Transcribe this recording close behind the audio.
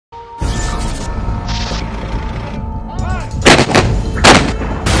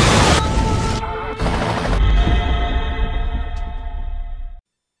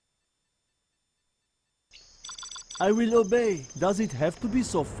I will obey. Does it have to be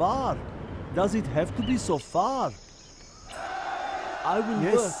so far? Does it have to be so far? I will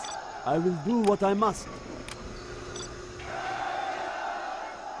work. I will do what I must.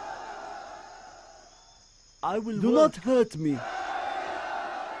 I will Do not hurt me.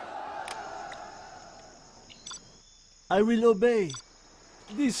 I will obey.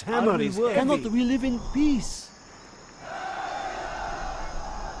 This hammer is heavy. Cannot we live in peace?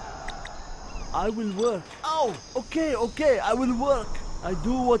 I will work. Ow! Okay, I will work. I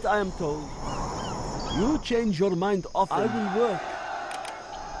do what I am told. You change your mind often. I will work.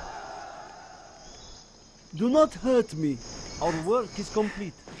 Do not hurt me. Our work is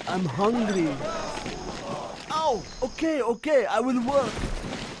complete. I'm hungry. Ow! Okay, I will work.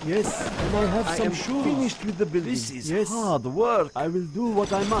 Yes, and I have some shoes. Finished with the building. This is hard work. I will do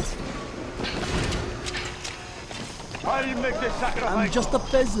what I must. I'll make the sacrifice. I'm just a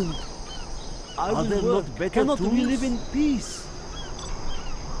peasant. I will work. Cannot we live in peace?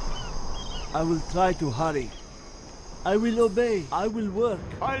 I will try to hurry. I will obey. I will work.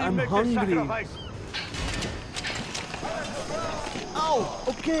 I'm hungry. Ow!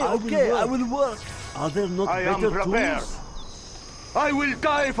 Okay, I will work. Are there not better tools? I will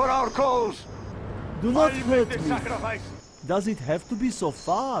die for our cause. Do not hurt me. Sacrifice. Does it have to be so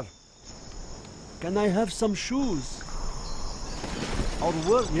far? Can I have some shoes? Our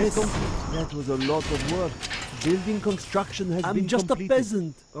work is complete. That was a lot of work. Building construction has been completed. I'm just a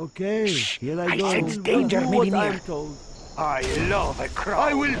peasant. Okay, here I go. I sense danger, what I am told. I love a crowd.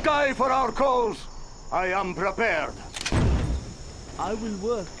 I will die for our cause. I am prepared. I will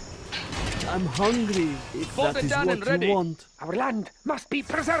work. I'm hungry, if that is what you want. Our land must be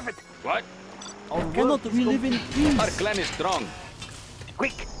preserved. What? Cannot we live in peace? Our clan is strong.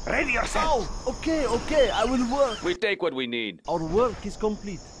 Quick, ready yourself. Oh, okay, I will work. We take what we need. Our work is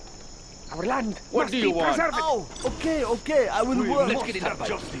complete. Our land what must do you be want? preserved. Oh, okay, I will work. Let's get in the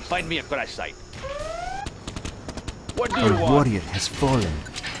fight. Find me a crash site. What do you want? Our warrior has fallen.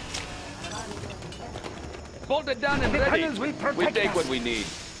 Bolted down and ready. We take what we need.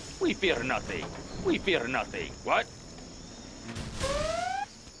 We fear nothing. We fear nothing. What?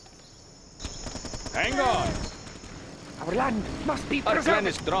 Hang on. Our land must be Our preserved. clan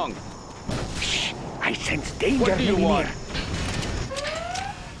is strong. Shh! I sense danger. What do you want?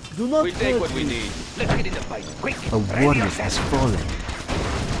 Do not we take what we need. Let's get in the fight. Quick! A warrior has fallen.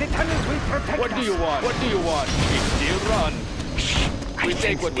 The tunnels will protect What do you want? What do you want? We still run. Shh! We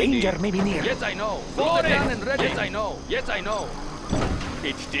take what we need. Danger may be near. Yes, I know. Float down and ready. Yes, I know. Yes, I know.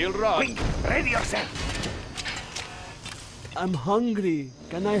 It still runs. Quick! Ready yourself. I'm hungry.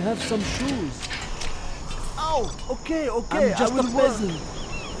 Can I have some shoes? Ow! Okay, I'm just a peasant.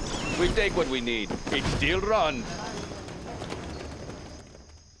 We take what we need. It still runs.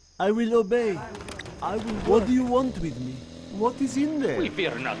 I will obey. I will work. What do you want with me? What is in there? We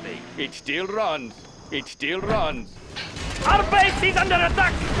fear nothing. It still runs. It still runs. Our base is under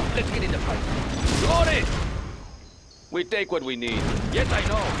attack! Let's get in the fight. Float it! We take what we need. Yes, I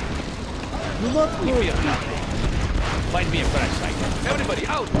know. Do not we fear nothing. Find me a crash site. Everybody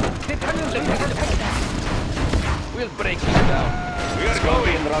out! The tunnels will protect us. We'll break this down. We are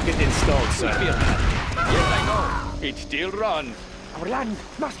going. Rocket installed, sir. We fear nothing. Yes, I know. It still runs. Our land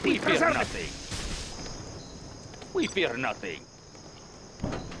must be we fear preserved. nothing. We fear nothing.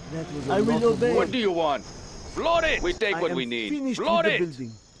 I will obey. What do you want? Float it! We take what we need. Float it!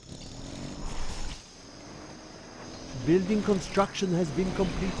 Building. Building construction has been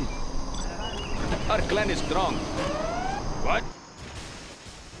completed. Our clan is strong. What?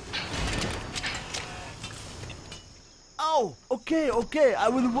 Oh, okay, I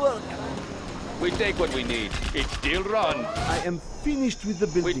will work. We take what we need. It still runs. I am finished with the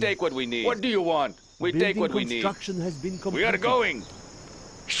building. We take what we need. What do you want? We take what we need. Construction has been completed. We are going.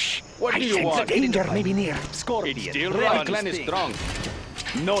 Shh! What do you want? Danger may be near. Scorpion. It still runs. Our clan is strong.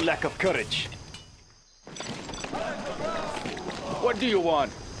 No lack of courage. What do you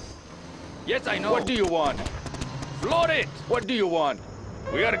want? Yes, I know. What do you want? Float it! What do you want?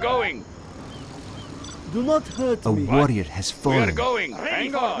 We are going. Do not hurt me. A warrior has fallen. We are going.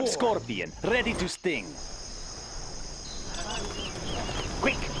 Hang on. Scorpion, ready to sting.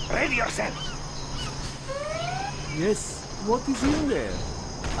 Quick, ready yourself. Yes, what is in there?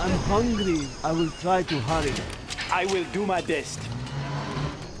 I'm hungry. I will try to hurry. I will do my best.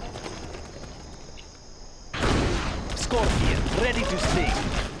 Scorpion, ready to sting.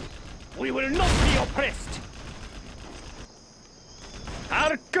 We will not be oppressed.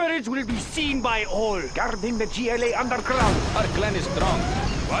 Our courage will be seen by all. Guarding the GLA underground. Our clan is strong.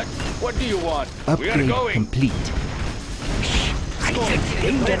 What? What do you want? Upgrade we are going. Complete. I sense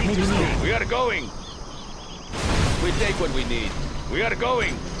danger may be near. We are going. We take what we need. We are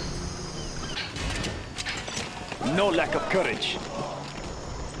going. No lack of courage.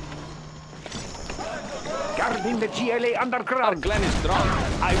 Guarding the GLA Our underground. clan is strong.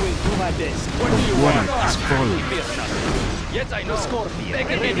 I will do my best. What do you Warrior want? has fallen. Fear nothing. Yes, I know. Scorpion, Take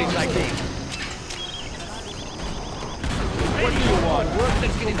it ready easy, to like sting. What do you want?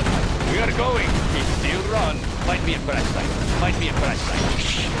 Let's get in the fight. We are going. He still run. Find me a crash site. Find me a crash site.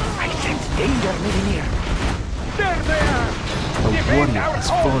 I sense danger moving near. There they are! A Defend warrior our has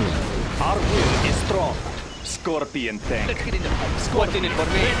home. fallen. Our will is strong. Scorpion tank. Let's get in the fight. What's in it for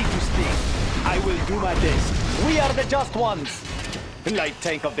me? Ready to sting. I will do my best. We are the just ones. Light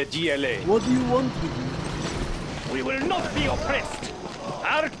tank of the GLA. What do you want with me? We will not be oppressed.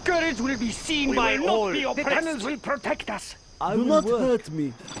 Our courage will be seen We by will all. not be oppressed. The tunnels will protect us. Do not hurt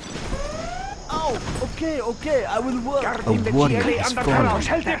me. Ow! Okay, I will work. Guarding the warrior GLA has underground. fallen.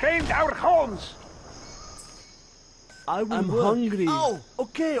 Shall defend our homes. I will I'm work. hungry. Ow!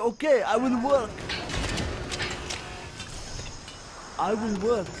 Okay, I will work. I will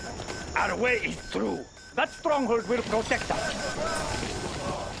work. Our way is through. That stronghold will protect us.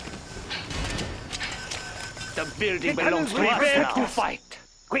 The building The belongs tunnels to will us protect now. us. Fight.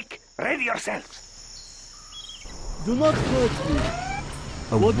 Quick, ready yourselves. Do not hurt me.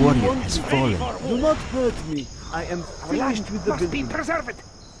 A What do you warrior want has me? fallen. Do not hurt me. I am Our land finished with the must be building. preserved.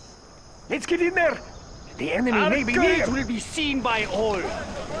 Let's get in there. The enemy Our may be courage near. will be seen by all.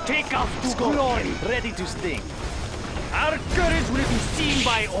 Take us to glory. Ready to sting. Our courage will be seen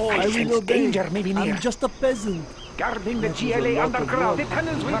by all. I sense will obey. danger may be near. I'm just a peasant. Guarding the That was a GLA lot of underground. The work.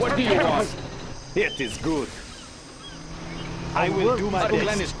 tunnels will What do you protect want? us. It is good. I will do my Our clan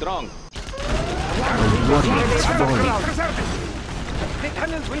best. is strong. A warrior has fallen. Preserved. The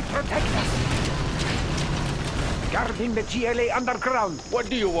tunnels will protect us. Guarding the GLA underground. What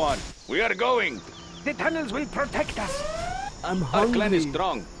do you want? We are going. The tunnels will protect us. I'm Our clan is hungry.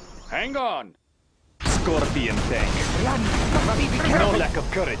 strong. Hang on. Scorpion tank. Land must be No preserved. lack of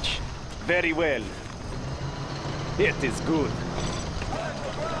courage. Very well. It is good.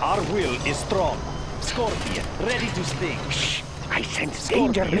 Our will is strong. Scorpion, ready to sting. Shh. I sense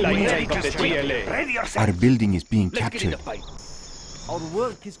danger. Scorpion, Ready light tank of the GLA. Ready Our yourself. building is being Let's get in the captured. fight. Our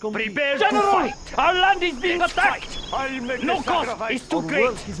work is complete. Prepare General, to fight. our land is being attacked. I'll make No the cost sacrifice. is too Our great.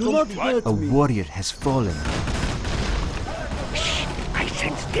 work is do not hurt A me. warrior has fallen. Shh. I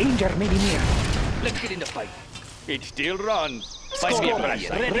sense danger may be near. Let's get in the fight. It still runs. Find me a crash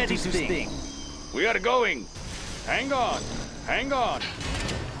Scorpion, site. ready to sting. We are going. Hang on. Hang on.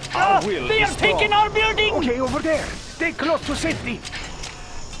 Our will is strong. our building. Okay, over there. Stay close to safety.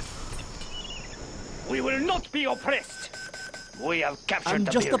 We will not be oppressed. We have captured I'm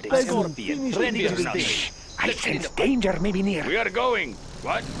the just a building. peasant. Scorpion, Finish ready it. to sting. Shh. I Let's get in sense the fight. danger may be near. We are going.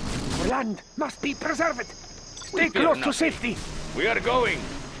 What? Our land must be preserved. Stay fear close to nothing. safety. We are going.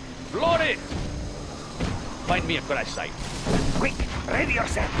 Flood it. Find me a crash site. Quick, ready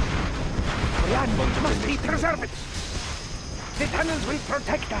yourself. Our land must be preserved. The tunnels will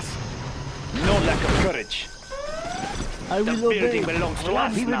protect us. No lack of courage. I The will obey. building belongs to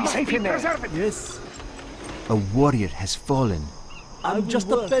us We will now. be safe in there. Preserved. Yes, A warrior has fallen. I'm just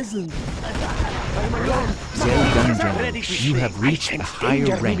a peasant. Well done, General. Ready to You sting. have I reached a sense higher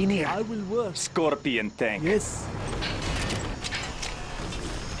danger may be rank. near. I will work. Scorpion tank. Yes,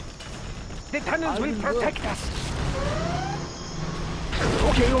 The tunnels I will will protect us.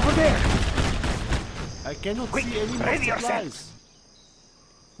 Okay, over there. I cannot Quick, see any more ready supplies. yourselves.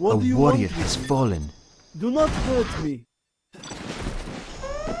 What A do you warrior want? has fallen. Do not hurt me.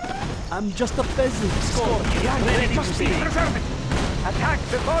 I'm just a peasant. Scorpion, Land ready to must be sting. preserved. Attack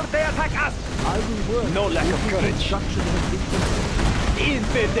before they attack us. I will work. No lack of courage. Construction has been completed.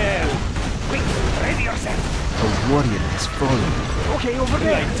 Infidel. Quick, ready yourself. A warrior has fallen. Okay, over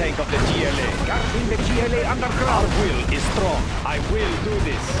there. Light tank of the GLA. Guarding the GLA Our underground. will is strong. I will do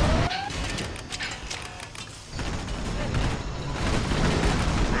this.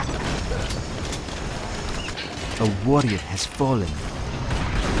 A warrior has fallen.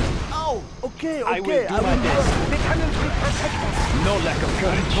 Ow! Okay, I will okay, do I my will best. work. The tunnels will protect us. No lack of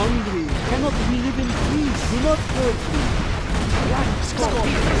courage. Hungry. Cannot we live in peace? Do not hurt me.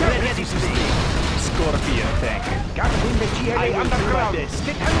 Scorpion, ready to sting. Scorpion tank. Guarding the I GLA will do my underground. best.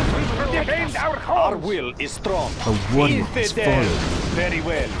 The tunnels will protect our Our homes. will is strong. A warrior has Infidel. fallen. Very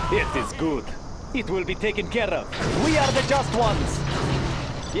well. It is good. It will be taken care of. We are the just ones.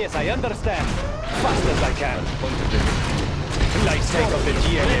 Yes, I understand. Fast as I can. Light tank of the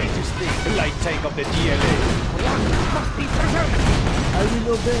GLA. Light tank of the GLA. Must be preserved. I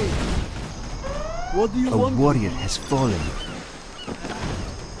will obey. What do you A want? warrior has fallen.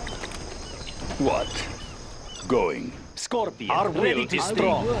 What? going? Scorpion, Our ready will to is sting.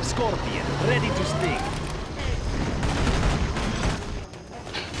 strong. Scorpion, ready to sting.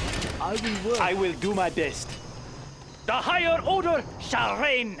 I will work. I will do my best. The higher order shall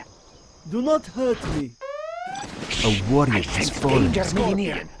reign. Do not hurt me. A warrior has fallen.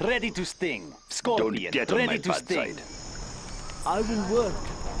 Scorpion, ready to sting. Scorpion, Don't get on my ready to bad sting. side. I will work.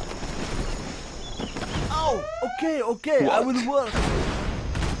 Ow! Okay, okay, I will work.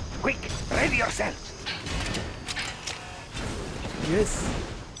 Quick, ready yourself. Yes.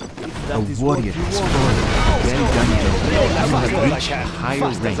 If that A is warrior what you has want. fallen. Well done, General. You have Fast as I reached can. higher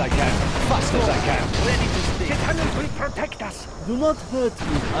Fast as I rank. can. Fast as I can. Ready to The sting. tunnels will protect us. Do not hurt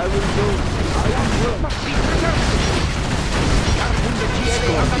me. I will go. I will work. Must be preserved. Guarding the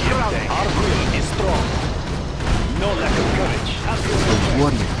GLA on the ground. Our will is strong. No lack of courage. A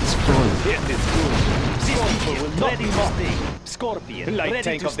warrior has fallen. It is good. These people will not be mocked. Scorpion, Light ready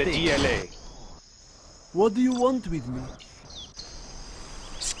tank to of the sting. GLA. What do you want with me?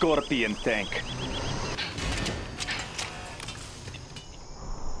 Scorpion tank.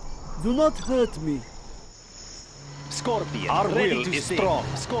 Do not hurt me. Scorpion, Our ready will to is sting. strong.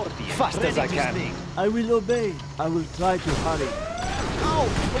 Scorpion, Fast as ready I to can. sting. I will obey. I will try to hurry. Ow!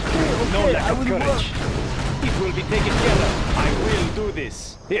 Okay, No okay, lack I of will courage. work. It will be taken care of. I will do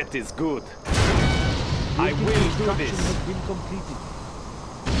this. It is good. I Building will do construction this. has been completed.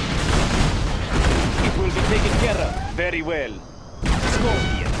 It will be taken care of. Very well.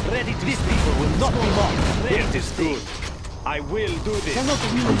 Scorpion, ready to These people will not be mocked. Ready It to is sting. good. I will do this. Cannot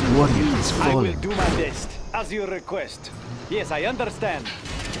we A live in warrior peace? has I will fallen. do my best, as you request. Yes, I understand.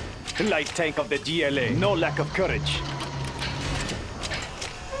 Light tank of the GLA. No lack of courage.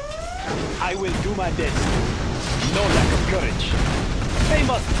 I will do my best. No lack of courage. They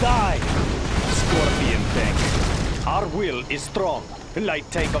must die. Scorpion tank. Our will is strong. Light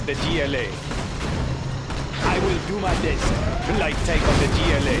tank of the GLA. I will do my best. Light tank of the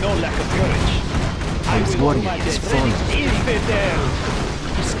GLA. No lack of courage. I His will do warrior my has best. fallen. Infidel.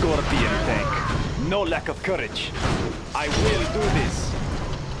 Scorpion tank. No lack of courage. I will do this.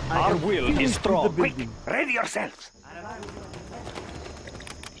 I Our am will finished is with strong. the building. Ready yourselves.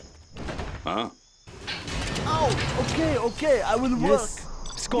 Huh? Ow! Okay, okay, I will work. Yes.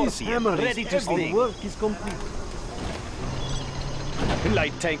 This Scorpion, hammer ready is to heavy. sting. Our work is complete.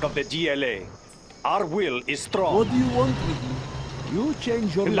 Light tank of the GLA. Our will is strong. What do you want with me? You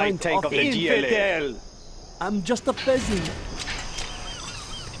change your Light mind tank of the often. GLA. I'm just a peasant.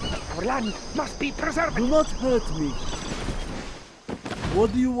 Our land must be preserved. Do not hurt me.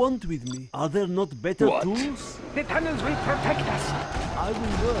 What do you want with me? Are there not better What? tools? The tunnels will protect us. I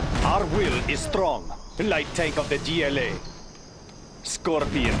will work. Our will is strong. Light tank of the GLA.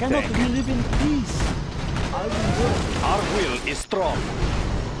 Scorpion Cannot tank. we live in peace? I will work. Our will is strong.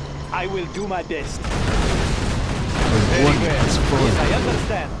 I will do my best. A Very warrior well. has Yes, fallen. I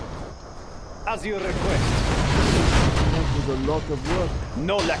understand. As you request. That was a lot of work.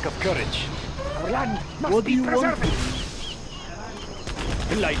 No lack of courage. Our land must What do be you want preserved. with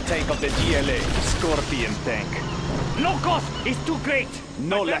me? Light tank of the GLA. Scorpion tank. No cost is too great.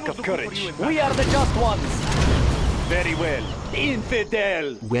 No lack of courage. We are the just ones. Very well.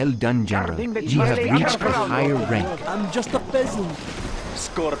 Infidel. Well done, General. Guarding the You have GLA reached a underground. higher rank. I'm just a peasant.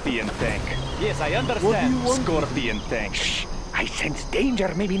 Scorpion tank. Yes, I What do understand. you want? Scorpion tank. Shh! I sense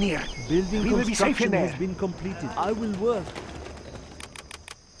danger may be near. Building We will be safe in construction has there. been completed. I will work.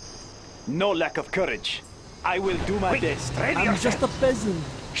 No lack of courage. I will do my Quick, best. ready I'm yourself. just a peasant.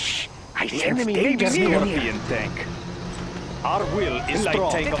 Shh! I sense Enemy danger may be near. Scorpion tank. Our will is Light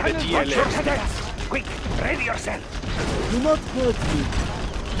strong. tank The of the tunnels must GLA. protect us. Quick, ready yourself. Do not hurt me.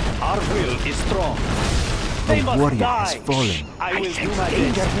 Our will is strong. A They must warrior die. has fallen. I will do sense my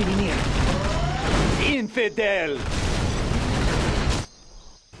danger best. may be near. Infidel.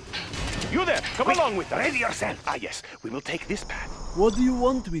 You there! Come Quick, along with us! ready yourself. Ah, yes. We will take this path. What do you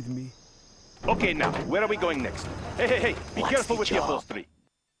want with me? Okay, now, where are we going next? Hey, hey, hey! Be What's careful the with the job? upholstery.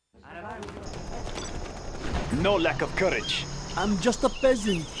 No lack of courage. I'm just a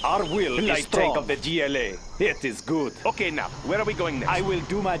peasant. Our will is Light strong. tank of the GLA. It is good. Okay, now, where are we going next? I will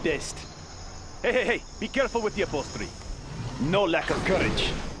do my best. Hey, hey, hey! Be careful with the upholstery. No lack of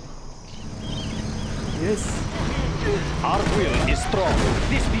courage. Yes. Our will is strong.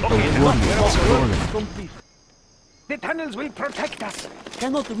 This A people warrior has fallen. Complete. The tunnels will protect us.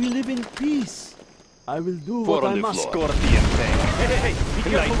 Cannot we live in peace? I will do Four what on I the must. floor. Scorpion tank. Hey, hey, hey! Be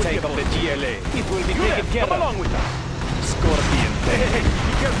careful Light with tank the of the upholstery. GLA. It will be You taken there! care Come of. along with us. Scorpion Hey, tank. hey, hey!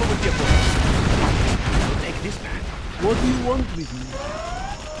 Be careful with the upholstery. We'll take this path. What do you want with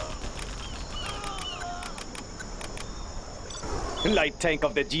me? Light tank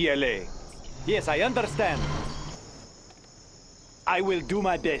of the GLA. Yes, I understand. I will do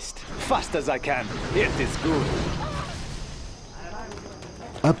my best, fast as I can. It is good.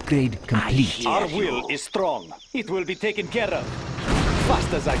 Upgrade complete. Our will is strong. It will be taken care of.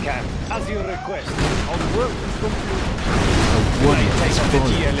 Fast as I can, as you request. Our work is complete. A warrior Take has on the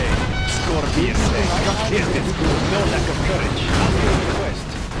fallen. GLA. Scorpion tank. It is good. No lack of courage. As you request.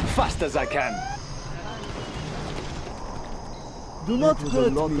 Fast as I can. Do not hurt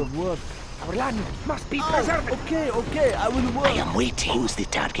a lot of work. Our land must be preserved. Okay, I will work. I am waiting. Who's the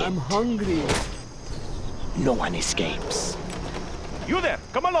target? I'm hungry. No one escapes. You there,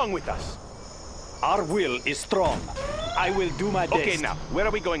 come along with us. Our will is strong. I will do my best. Okay, now, where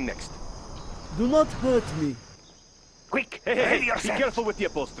are we going next? Do not hurt me. Quick, Hey, ready be yourself. careful with the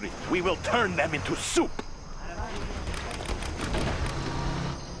upholstery. We will turn them into soup.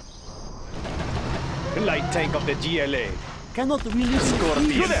 Light tank of the GLA. Cannot we live in Scorpion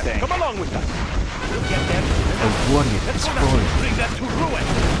peace? You there, tank. come along with us. We'll get them. A warrior Let's has go now. fallen. Bring them to ruin.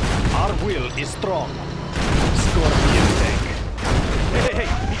 Our will is strong. Scorpion tank. Hey,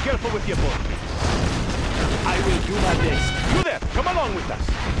 be careful with the upholstery. I will do my best. You there, come along with us.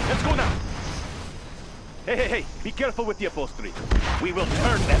 Let's go now. Hey, be careful with the upholstery. We will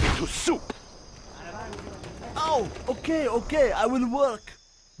turn them into soup. Oh, okay, I will work.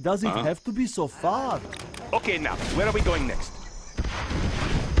 Does it have to be so far? Okay, now, where are we going next?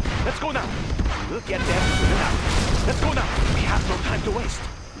 Let's go now. We will get there soon enough. Let's go now. We have no time to waste.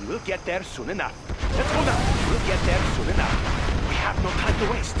 We will get there soon enough. Let's go now. We will get there soon enough. We have no time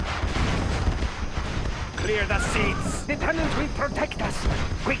to waste. Clear the seats. The tunnels will protect us.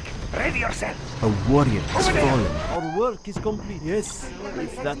 Quick, ready yourself. A warrior has Over there. fallen. Our work is complete. Yes,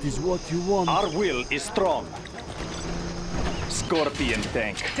 if that is what you want. Our will is strong. Scorpion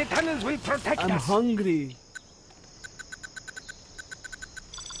tank. The tunnels will protect I'm us. hungry.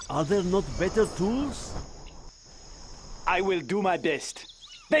 Are there not better tools? I will do my best.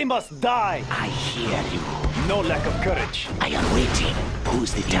 They must die. I hear you. No lack of courage. I am waiting.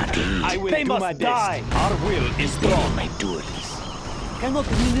 Who's the target? I will They do my best. Our will is bury strong. my tools. Cannot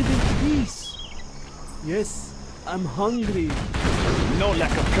we live in peace? Yes, I'm hungry. No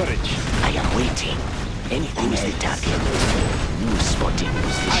lack of courage. I am waiting. Who's the target? New spotting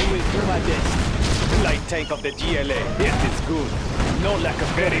position. I will do my best. Light tank of the GLA. It is good. No lack of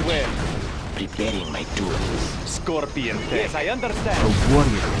very well. Preparing my tools. Scorpion tank. Yes, I A understand.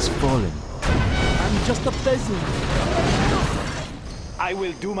 warrior has fallen. I'm just a peasant. I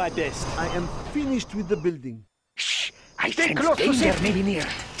will do my best. I am finished with the building. Shh! I Stay sense close to danger safety. may be near.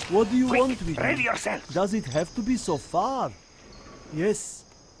 What do you Quick, want with ready me? yourself. Does it have to be so far? Yes.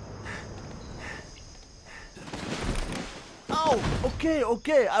 Oh,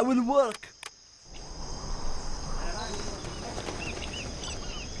 okay, I will work.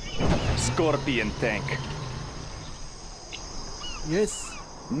 Scorpion tank. Yes.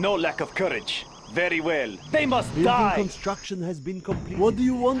 No lack of courage. Very well. They must Building die. construction has been completed. What do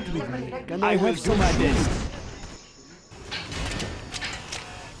you want with me? Can I I will have do some my shoes? best.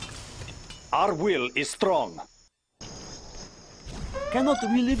 Our will is strong. Cannot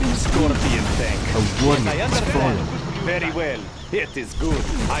we live in Scorpion tank. A warrior I has understand. fallen. Very well. It is good.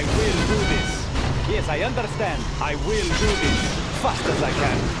 I will do this. Yes, I understand. I will do this. Fast as I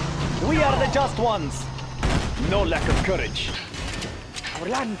can. We are the just ones. No lack of courage. Our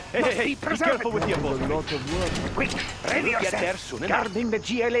land must Hey, be be preserved. careful with the There's a upholstery. lot of work. Quick, ready We'll get yourself. there soon enough. Guarding the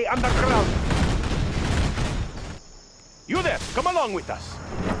GLA underground. You there, come along with us.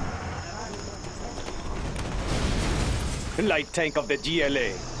 Light tank of the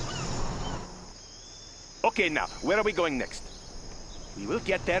GLA. Okay, now, where are we going next? We will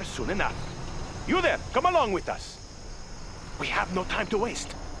get there soon enough. You there, come along with us. We have no time to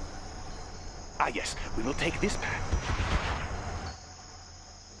waste. Ah, yes, we will take this path.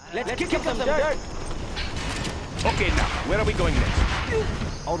 Let's kick up some dirt. Okay, now, where are we going next?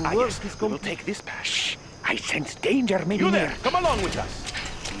 Our Ah, work yes, is we will complete. take this path. Shh! I sense danger may be You near. there, come along with us.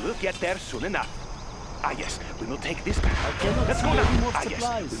 We will get there soon enough. Ah, yes, we will take this path. cannot Let's see go any now. more Ah, yes,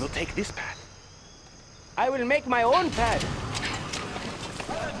 supplies. we will take this path. I will make my own path.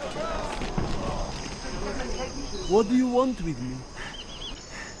 What do you want with me?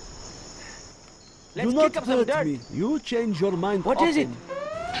 Let's Do not kick up some hurt dirt. me. You change your mind. What is it? often.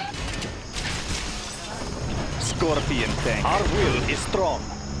 Scorpion tank. Our will is strong.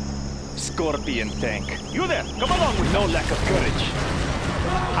 Scorpion tank. You there, come along with No lack of courage.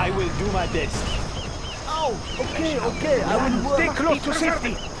 I will do my best. Oh, okay, I will work. Stay close to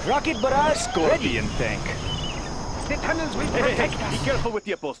safety. Rocket barrage ready. Scorpion tank. The tunnels will Hey, protect be us. careful with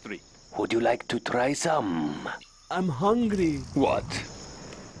the upholstery. Would you like to try some? I'm hungry. What?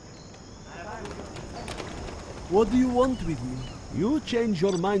 What do you want with me? You change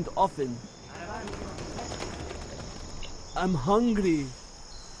your mind often. I'm hungry.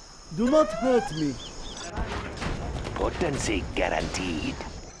 Do not hurt me. Potency guaranteed.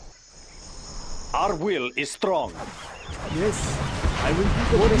 Our will is strong. Yes, I will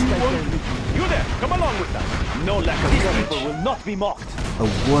do the best I can. You there, come along with us. No lack of These courage. people will not be mocked. A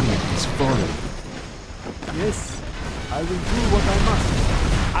warrior has fallen. Yes, I will do what I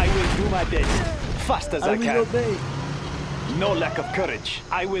must. I will do my best. Fast as I I will can. obey. No lack of courage.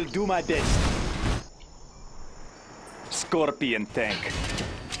 I will do my best. Scorpion tank.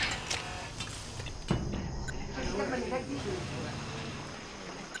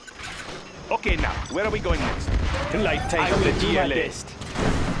 Okay, now, where are we going next? Light tank of the GLA.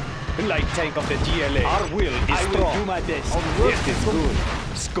 Light tank of the GLA. Our will is I strong. will do my best. It is good.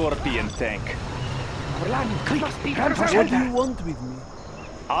 Scorpion tank. Must be What do you want with me?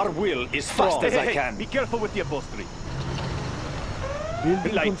 Our will is fast as I can. Be careful with the upholstery.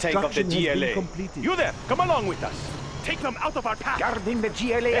 Building Light tank of the construction has GLA. been completed. You there, come along with us. Take them out of our path. Guarding the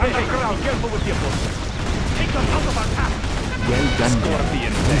GLA Be underground. careful with the upholstery. Take them out of our path. Well done,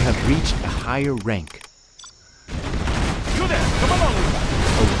 Scorpion you tank. have reached a higher rank. You there, come along with us.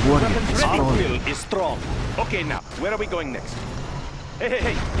 A warrior has Our fallen. will is strong. Okay, now, where are we going next? Hey,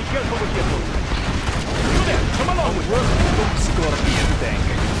 be careful with the upholstery. You there, come along with us. Scorpion tank.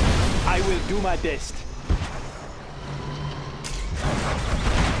 I will do my best.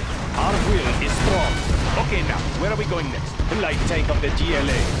 Our will is strong. Okay, now, where are we going next? Light tank of the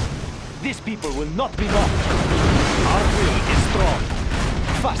GLA. These people will not be mocked. Our will is strong.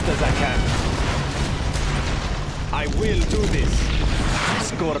 Fast as I can. I will do this.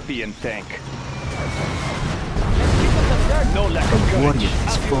 Scorpion tank. No lack of courage. warrior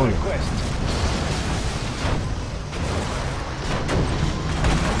has At your fallen. request.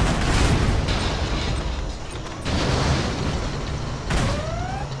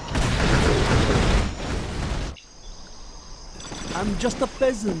 I'm just a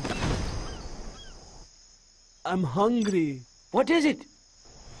peasant. I'm hungry. What is it?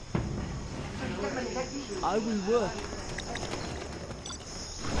 I will work.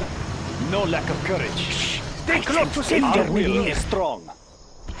 No lack of courage. Stay close to safety. Our will is strong.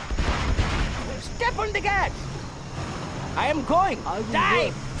 Step on the gas! I am going! I will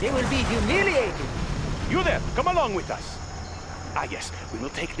Dive! work. They will be humiliated! You there, come along with us. Ah, yes, we will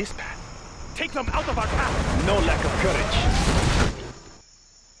take this path. Take them out of our path. No lack of courage.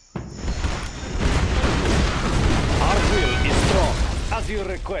 Our will is strong. As you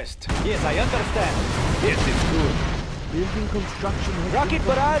request. Yes, I understand. Yes, it's good. Building construction has Rocket been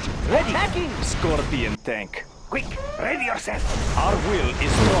barrage, ready! Attacking! Scorpion tank. Quick, ready yourself. Our will is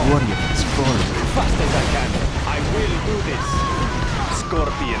A strong. warrior has fallen. Fast as I can. I will do this.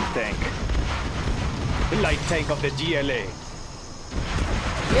 Scorpion tank. Light tank of the GLA.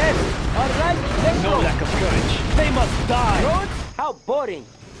 Yes! Alright, let's No go! lack of courage. They must die. Roads? How boring!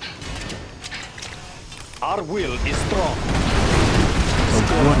 Our will is strong.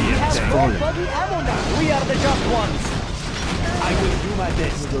 A warrior has Have fallen. body ammo now! We are the just ones. I will do my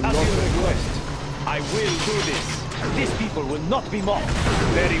best. As you request. I will do this. These people will not be mocked.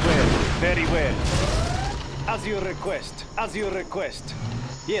 Very well. Very well. As you request. As you request.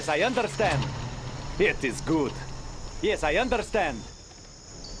 Yes, I understand. It is good. Yes, I understand.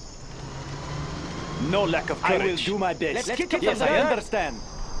 No lack of courage. I will do my best. Let's kick up yes, some I dirt. understand.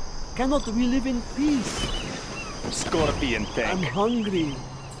 Cannot we live in peace? Scorpion I'm tank. hungry.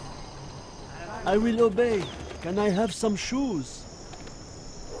 I will obey. Can I have some shoes?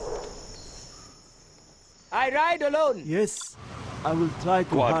 I ride alone! Yes, I will try to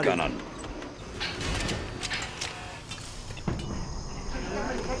Quad hurry. cannon.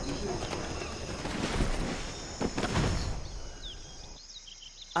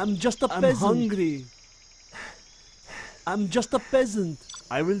 I'm just a peasant. I'm hungry. I'm just a peasant.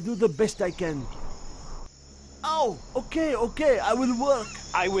 I will do the best I can. Oh, okay, I will work.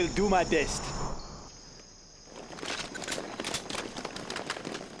 I will do my best.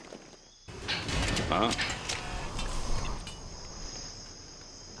 Huh?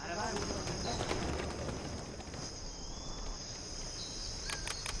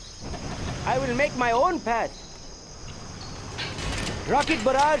 I will make my own path. Rocket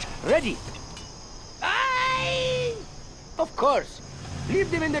barrage, ready. Aye! Of course. Leave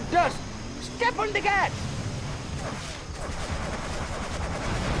them in the dust. Step on the gas.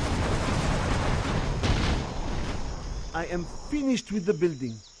 I am finished with the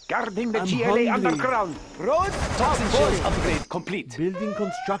building. Guarding the I'm GLA hungry. underground. Roads, Toxin how shells boring. upgrade complete. Building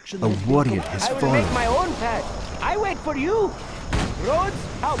construction A has been warrior completed. has I will fallen. make my own path. I wait for you. Roads,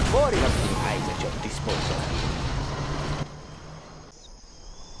 how boring. Eyes at your disposal.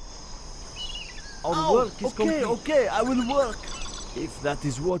 Our work is complete. Okay, I will work. If that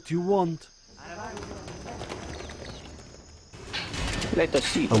is what you want. Let us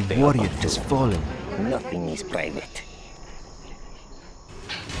see A what they are warrior up to. has fallen. Nothing is private.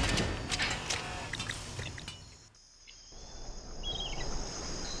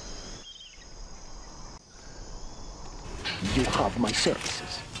 You have my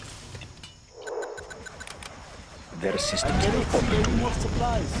services. Their systems I may cannot see open to any me. more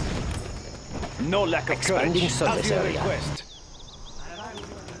supplies. No lack of Expanding courage. service As you area. request.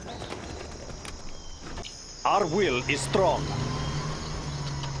 Our will is strong.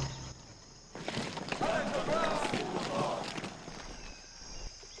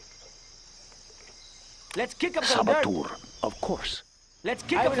 Let's kick up some dirt. Saboteur, of course. Let's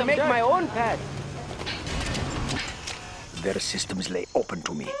kick up some dirt. I will make my own pad. Their systems lay open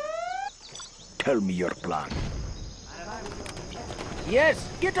to me. Tell me your plan. Yes,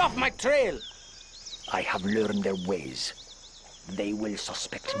 get off my trail. I have learned their ways. They will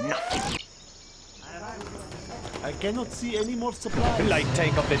suspect nothing. I cannot see any more supplies. Light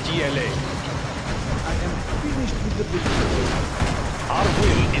tank of the GLA. I am finished with the business. Our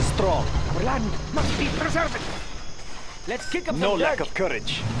will is strong. Our land must be preserved. Let's kick up No some lack dirt. of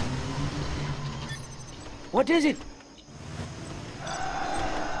courage. What is it?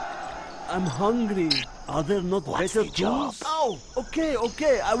 I'm hungry. Are there not What's better the job? tools? Oh,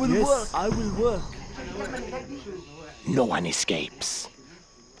 okay, I will work. I will work. No one escapes.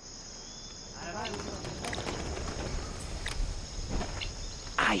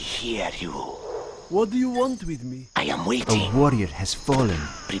 I hear you. What do you want with me? I am A waiting, warrior has fallen.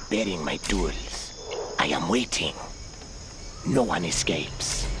 preparing my tools. I am waiting. No one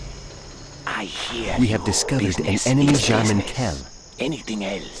escapes. I hear We you. have discovered Business an enemy is German business. Kell. Anything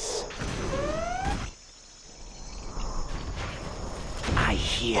else? I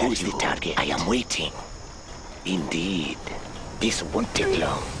hear Who's you. the target? I am waiting. Indeed. This won't take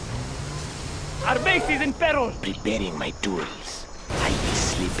long. Our base is in peril. Preparing my tools. I will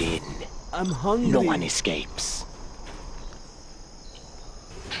slip in. I'm hungry. No one escapes.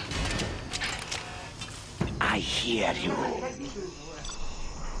 I hear you.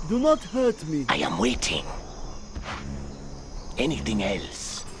 Do not hurt me. I am waiting. Anything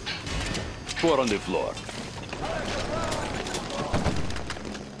else? 4 on the floor.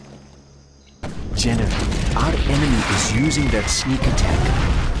 General, our enemy is using their sneak attack.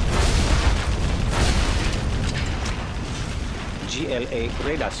 GLA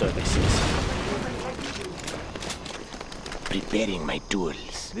radar services. Preparing my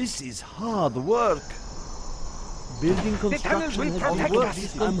tools. This is hard work. Building tunnels construction will has been protect work.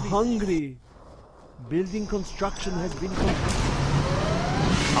 us. I'm hungry. Building construction has been completed.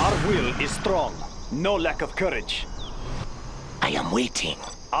 Our will is strong. No lack of courage. I am waiting.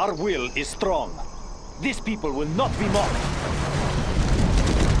 Our will is strong. These people will not be mocked.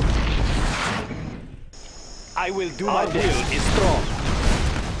 I will do my best. Our will is strong.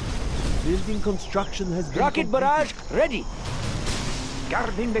 Building construction has been Rocket completed. barrage ready.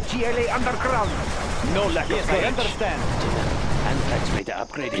 Guarding the GLA underground. No lack of courage. I understand. Anthrax beta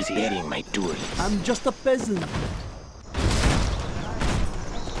upgrade is here. Preparing my tools. I'm just a peasant.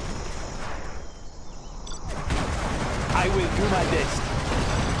 I will do my best.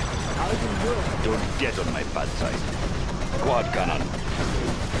 I will work. Don't get on my bad side. Quad cannon.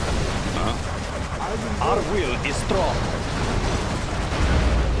 Our will is strong.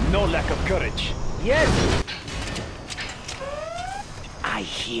 No lack of courage. Yes. I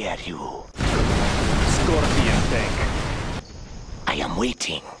hear you. Scorpion tank. I am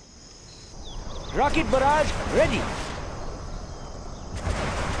waiting. Rocket barrage ready.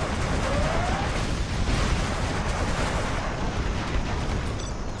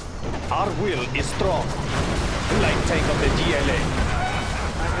 Our will is strong. Light tank of the GLA.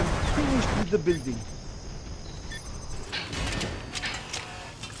 I am finished with the building.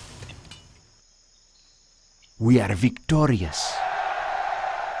 We are victorious.